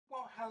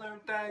Hello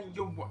there,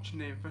 you're watching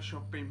the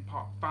official Theme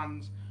Park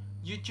Fans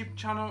YouTube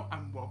channel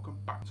and welcome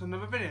back to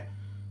another video.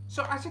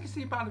 So as you can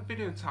see by the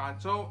video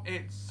title,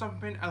 it's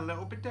something a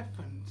little bit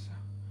different.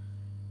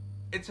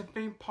 It's a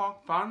Theme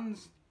Park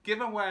Fans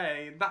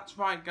giveaway. That's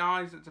right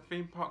guys, it's a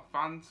Theme Park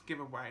Fans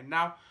giveaway.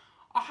 Now,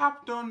 I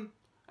have done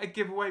a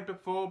giveaway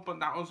before, but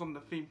that was on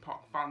the Theme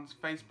Park Fans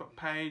Facebook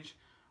page.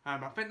 I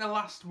think the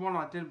last one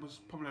I did was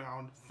probably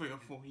around 3 or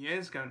 4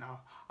 years ago now.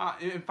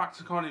 In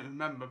fact, I can't even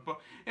remember, but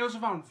it was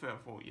around 3 or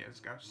 4 years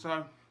ago.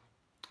 So,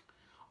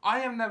 I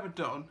have never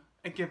done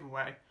a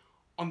giveaway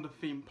on the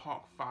Theme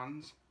Park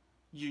Fans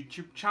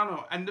YouTube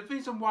channel. And the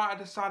reason why I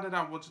decided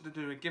I wanted to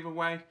do a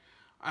giveaway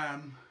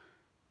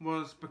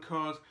was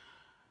because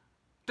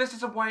this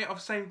is a way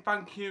of saying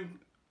thank you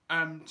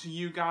to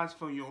you guys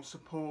for your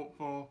support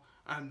for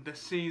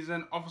this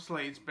season.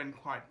 Obviously, it's been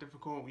quite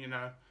difficult, you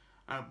know,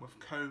 with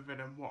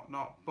COVID and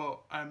whatnot,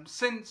 but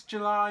since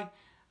July,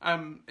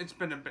 it's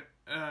been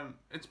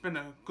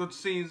a good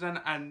season,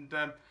 and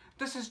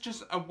this is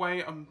just a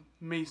way of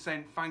me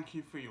saying thank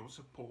you for your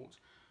support.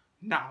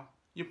 Now,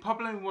 you're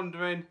probably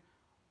wondering,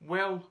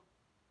 Will,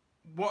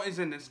 what is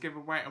in this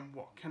giveaway and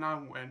what can I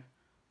win?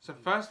 So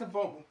first of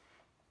all,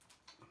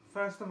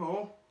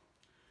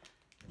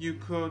 you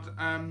could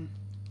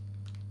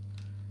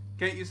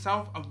get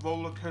yourself a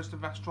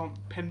Rollercoaster Restaurant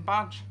pin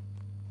badge.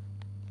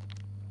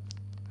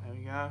 There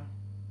we go.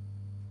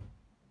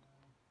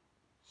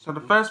 So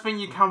the first thing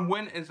you can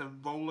win is a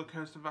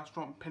Rollercoaster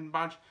Restaurant pin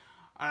badge.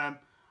 I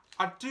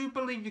do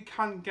believe you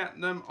can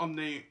get them on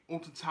the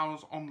Alton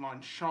Towers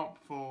online shop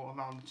for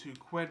around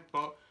 £2,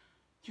 but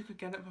you could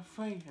get it for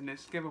free in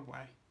this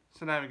giveaway.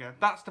 So there we go.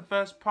 That's the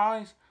first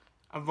prize,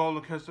 a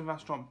Rollercoaster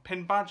Restaurant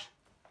pin badge.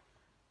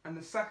 And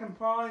the second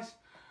prize,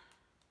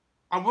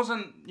 I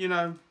wasn't, you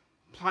know,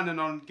 planning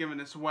on giving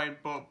this away,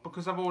 but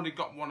because I've already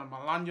got one on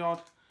my lanyard,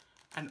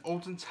 an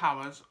Alton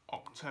Towers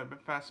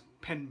Oktoberfest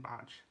pin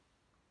badge.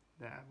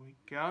 There we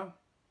go.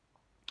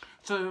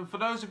 So for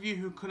those of you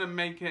who couldn't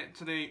make it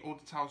to the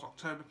Alton Towers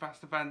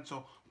Oktoberfest event,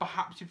 or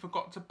perhaps you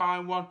forgot to buy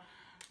one,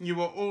 you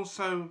will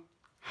also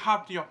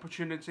have the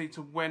opportunity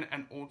to win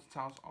an Alton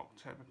Towers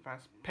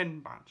Oktoberfest pin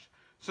badge.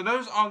 So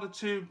those are the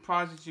two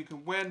prizes you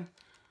can win: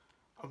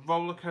 a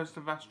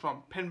Rollercoaster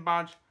Restaurant pin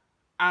badge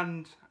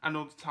and an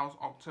Alton Towers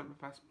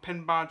Oktoberfest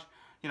pin badge.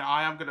 You know,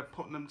 I am going to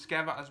put them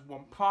together as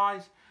one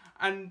prize.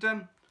 And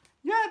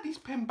yeah, these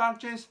pin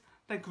badges,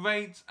 they're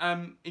great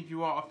if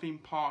you are a theme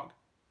park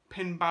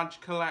pin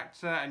badge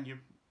collector and you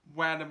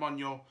wear them on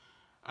your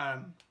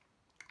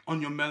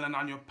Mill and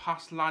Annual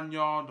Pass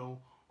lanyard, or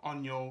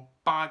on your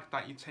bag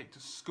that you take to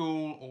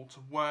school or to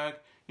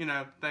work. You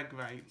know, they're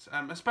great,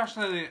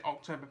 especially the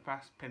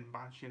Oktoberfest pin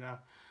badge. You know,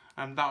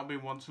 that'll be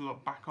one to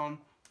look back on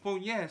for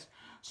years.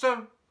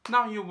 So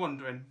now you're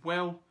wondering,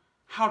 well,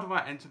 how do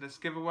I enter this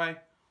giveaway?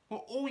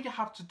 Well, all you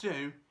have to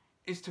do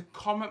is to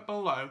comment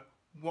below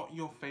what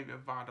your favourite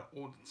ride at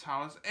Alton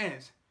Towers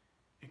is.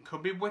 It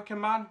could be Wicker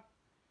Man,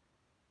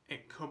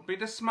 it could be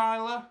the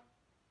Smiler,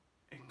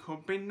 it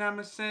could be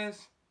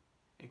Nemesis,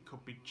 it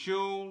could be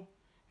Jewel,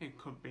 it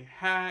could be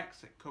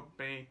Hex, it could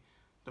be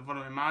the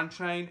Runaway Mine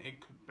Train, it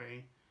could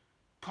be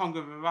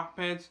Congo the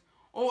Rapids,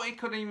 or it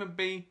could even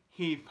be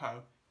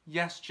Heave-Ho.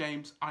 Yes,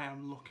 James, I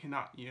am looking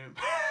at you.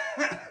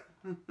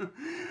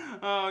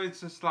 Oh,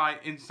 it's just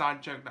like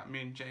inside joke that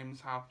me and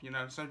James have, you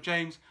know. So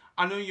James,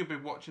 I know you'll be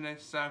watching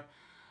this, so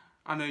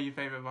I know your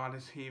favourite ride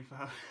is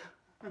Heave-Ho.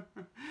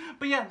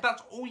 But yeah,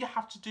 that's all you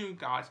have to do,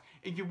 guys.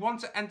 If you want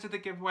to enter the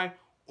giveaway,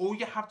 all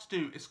you have to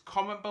do is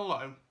comment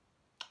below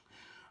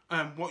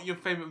what your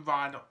favourite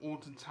ride at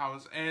Alton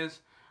Towers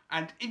is.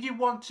 And if you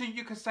want to,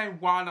 you can say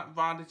why that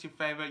ride is your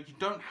favourite. You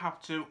don't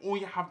have to. All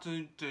you have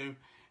to do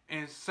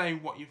is say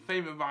what your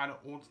favourite ride at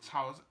Alton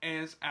Towers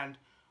is, and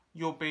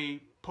you'll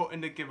be put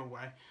in the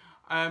giveaway.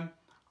 I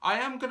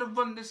am going to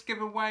run this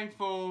giveaway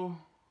for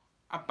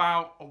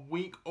about a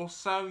week or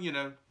so, you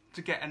know,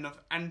 to get enough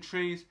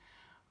entries.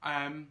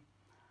 And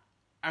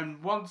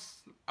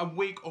once a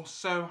week or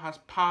so has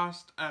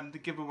passed, the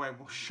giveaway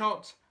will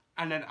shut,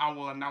 and then I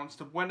will announce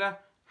the winner.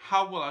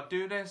 How will I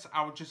do this?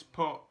 I'll just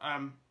put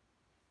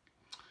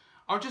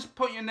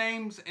your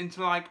names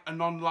into like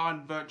an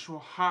online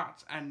virtual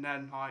hat, and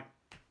then, like,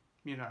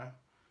 you know,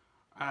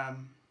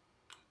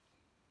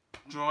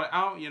 draw it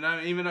out, you know,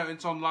 even though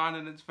it's online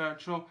and it's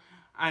virtual.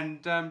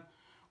 And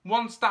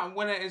once that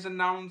winner is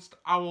announced,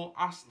 I will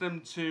ask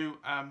them to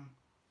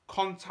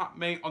contact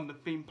me on the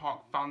Theme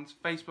Park Fans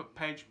Facebook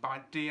page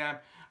by DM.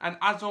 And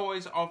as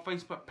always, our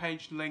Facebook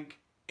page link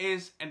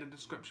is in the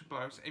description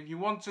below. So if you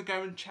want to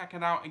go and check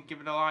it out and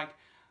give it a like,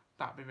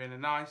 that'd be really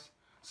nice.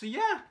 So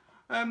yeah,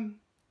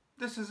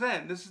 this is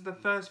it. This is the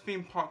first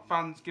Theme Park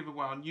Fans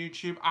giveaway on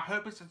YouTube. I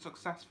hope it's a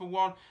successful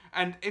one.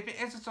 And if it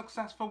is a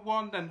successful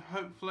one, then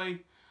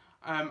hopefully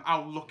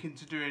I'll look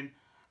into doing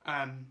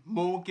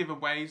more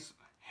giveaways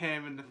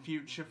here in the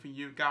future for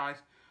you guys.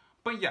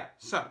 But yeah,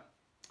 so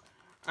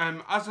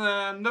as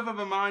another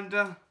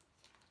reminder,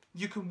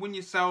 you can win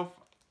yourself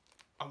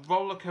a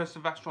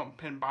Rollercoaster Restaurant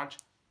pin badge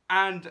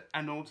and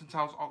an Alton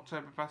Towers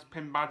Oktoberfest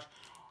pin badge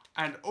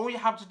And all you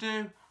have to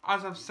do,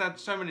 as I've said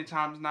so many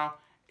times now,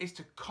 is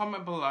to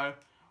comment below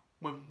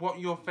with what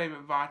your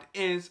favourite ride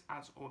is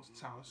at Alton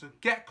Towers. So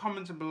get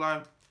commenting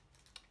below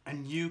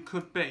and you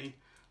could be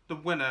the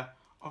winner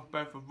of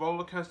both a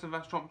Rollercoaster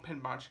Restaurant pin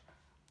badge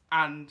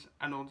and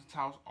an Alton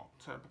Towers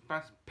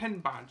Oktoberfest pin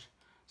badge.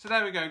 So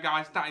there we go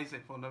guys, that is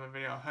it for another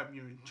video. I hope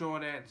you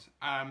enjoyed it.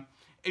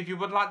 If you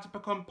would like to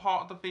become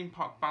part of the Theme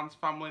Park Fans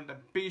family, then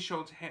be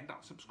sure to hit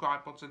that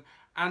subscribe button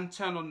and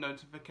turn on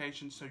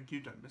notifications so you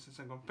don't miss a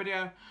single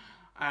video.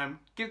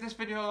 Give this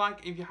video a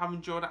like if you have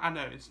enjoyed it. I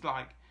know it's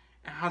like,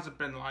 it hasn't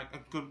been like a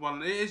good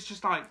one. It's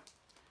just like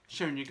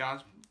showing you guys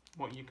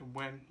what you can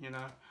win, you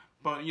know.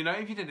 But you know,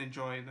 if you did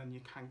enjoy it, then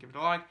you can give it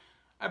a like.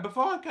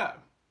 Before I go,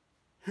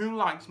 who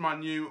likes my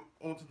new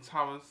Alton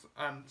Towers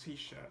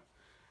t-shirt?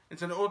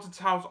 It's an Alton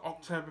Towers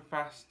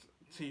Oktoberfest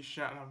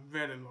t-shirt and I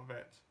really love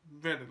it.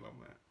 Really love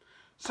it.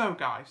 So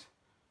guys,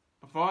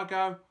 before I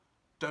go,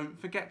 don't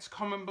forget to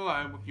comment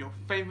below with your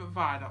favourite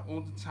ride at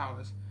Alton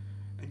Towers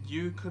and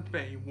you could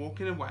be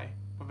walking away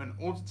with an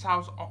Alton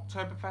Towers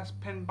Oktoberfest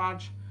pin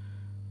badge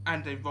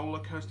and a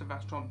Rollercoaster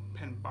Restaurant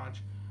pin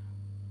badge.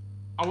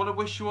 I want to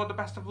wish you all the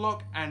best of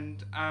luck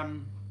and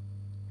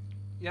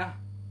yeah.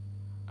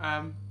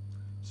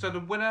 So the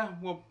winner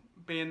will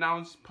be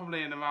announced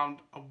probably in around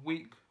a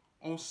week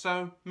or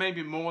so,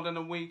 maybe more than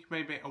a week,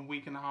 maybe a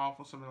week and a half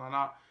or something like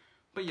that.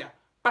 But yeah,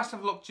 best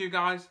of luck to you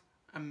guys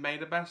and may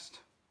the best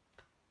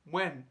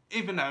win,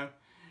 even though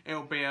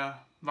it'll be a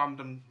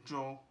random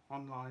draw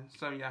online.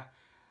 So yeah,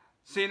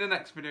 see you in the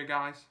next video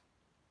guys.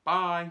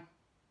 Bye.